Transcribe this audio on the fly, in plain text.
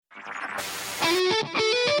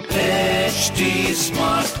HT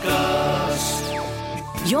Smartcast.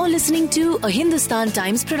 You're listening to a Hindustan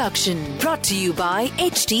Times production brought to you by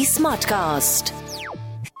HT Smartcast.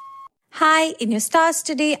 Hi, in your stars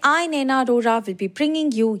today, I, Naina Arora, will be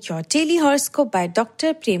bringing you your daily horoscope by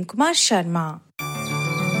Dr. Prem Kumar Sharma.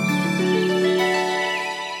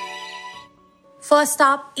 First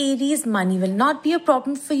up, Aries, money will not be a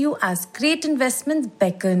problem for you as great investments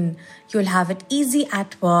beckon. You'll have it easy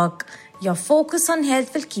at work. Your focus on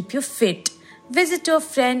health will keep you fit. Visit to a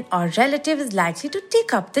friend or relative is likely to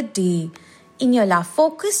take up the day. In your love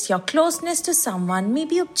focus, your closeness to someone may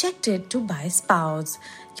be objected to by a spouse.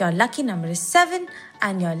 Your lucky number is 7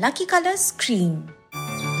 and your lucky color is cream.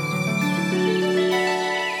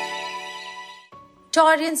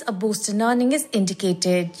 Taurians, a boost in earning is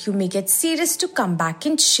indicated. You may get serious to come back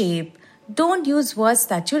in shape. Don't use words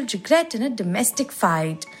that you'll regret in a domestic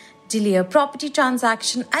fight. Delay a property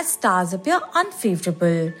transaction as stars appear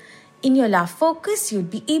unfavorable. In your love focus, you'll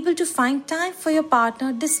be able to find time for your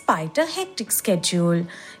partner despite a hectic schedule.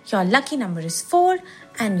 Your lucky number is 4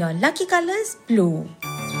 and your lucky color is blue.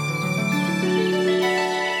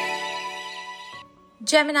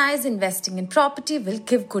 Gemini's, investing in property will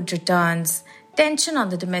give good returns. Tension on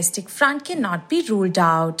the domestic front cannot be ruled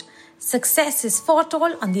out. Success is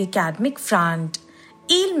foretold on the academic front.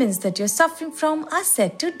 Ailments that you're suffering from are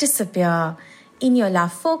set to disappear. In your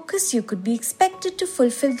love focus, you could be expected to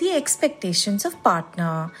fulfill the expectations of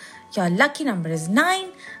partner. Your lucky number is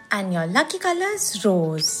 9 and your lucky color is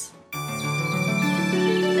rose.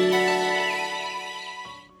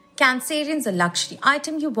 Cancerians, a luxury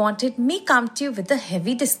item you wanted may come to you with a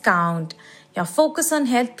heavy discount. Your focus on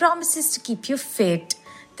health promises to keep you fit.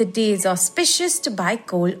 The day is auspicious to buy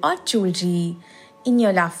gold or jewelry. In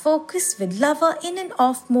your love focus, with lover in and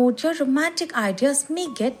off mode, your romantic ideas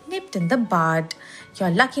may get nipped in the bud.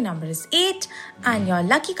 Your lucky number is 8 and your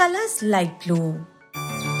lucky color is light blue.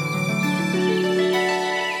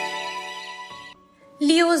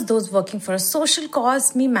 Leos, those working for a social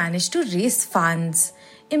cause may manage to raise funds.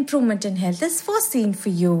 Improvement in health is foreseen for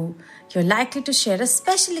you. You're likely to share a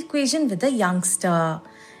special equation with a youngster.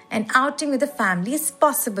 An outing with the family is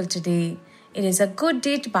possible today. It is a good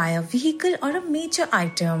day to buy a vehicle or a major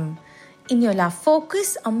item. In your love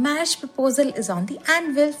focus, a marriage proposal is on the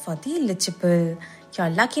anvil for the eligible. Your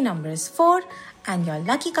lucky number is 4 and your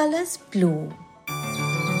lucky color is blue.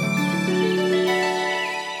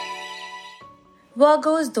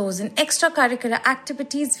 Virgos, those in extracurricular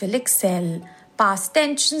activities will excel. Past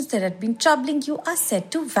tensions that had been troubling you are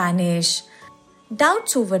set to vanish.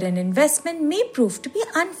 Doubts over an investment may prove to be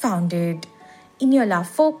unfounded. In your love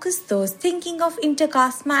focus, those thinking of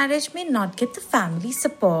intercaste marriage may not get the family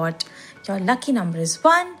support. Your lucky number is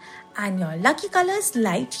 1 and your lucky color is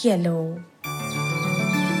light yellow.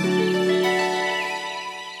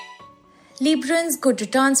 Librans, good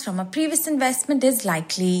returns from a previous investment is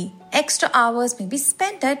likely. Extra hours may be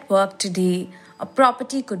spent at work today. A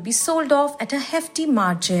property could be sold off at a hefty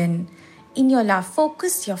margin. In your love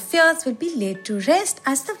focus, your fears will be laid to rest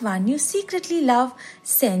as the one you secretly love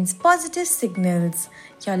sends positive signals.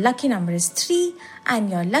 Your lucky number is 3 and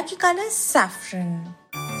your lucky color is saffron.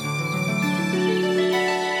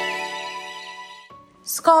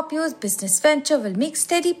 Scorpio's business venture will make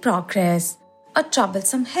steady progress. A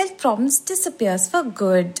troublesome health problem disappears for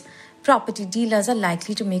good. Property dealers are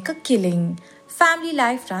likely to make a killing. Family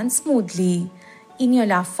life runs smoothly. In your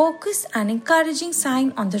love focus, an encouraging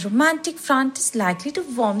sign on the romantic front is likely to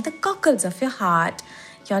warm the cockles of your heart.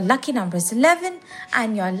 Your lucky number is 11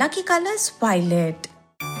 and your lucky color is violet.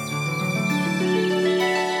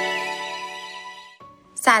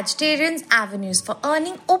 Sagittarians, avenues for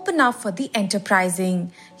earning open up for the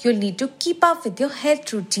enterprising. You'll need to keep up with your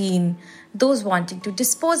health routine. Those wanting to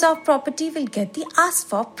dispose of property will get the asked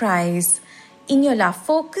for price. In your love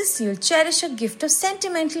focus, you'll cherish a gift of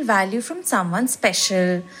sentimental value from someone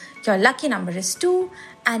special. Your lucky number is 2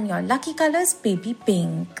 and your lucky color is baby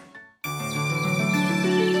pink.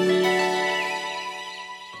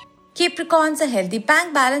 Capricorns, a healthy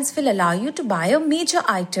bank balance will allow you to buy a major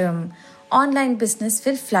item. Online business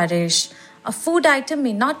will flourish. A food item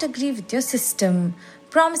may not agree with your system.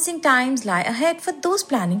 Promising times lie ahead for those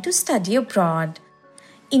planning to study abroad.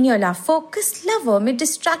 In your love focus, lover may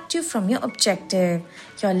distract you from your objective.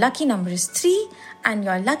 Your lucky number is 3 and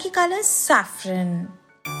your lucky color is saffron.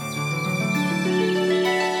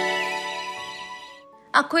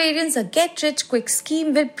 Aquarians, a get-rich-quick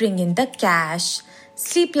scheme will bring in the cash.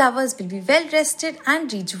 Sleep lovers will be well-rested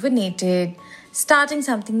and rejuvenated. Starting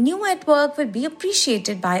something new at work will be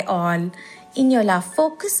appreciated by all. In your love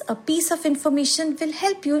focus, a piece of information will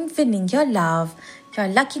help you in winning your love. Your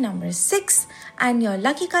lucky number is 6 and your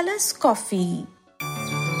lucky color is coffee.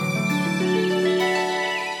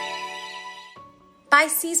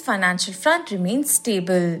 Pisces financial front remains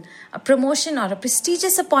stable. A promotion or a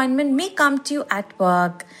prestigious appointment may come to you at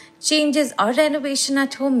work. Changes or renovation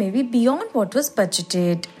at home may be beyond what was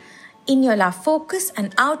budgeted. In your love focus,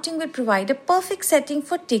 an outing will provide a perfect setting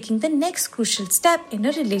for taking the next crucial step in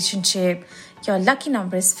a relationship. Your lucky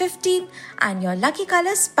number is 15 and your lucky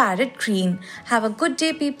color is parrot green. Have a good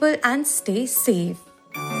day, people, and stay safe.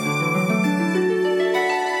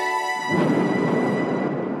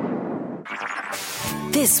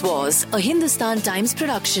 This was a Hindustan Times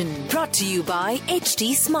production brought to you by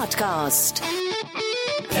HT Smartcast.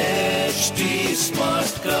 HT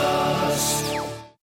Smartcast.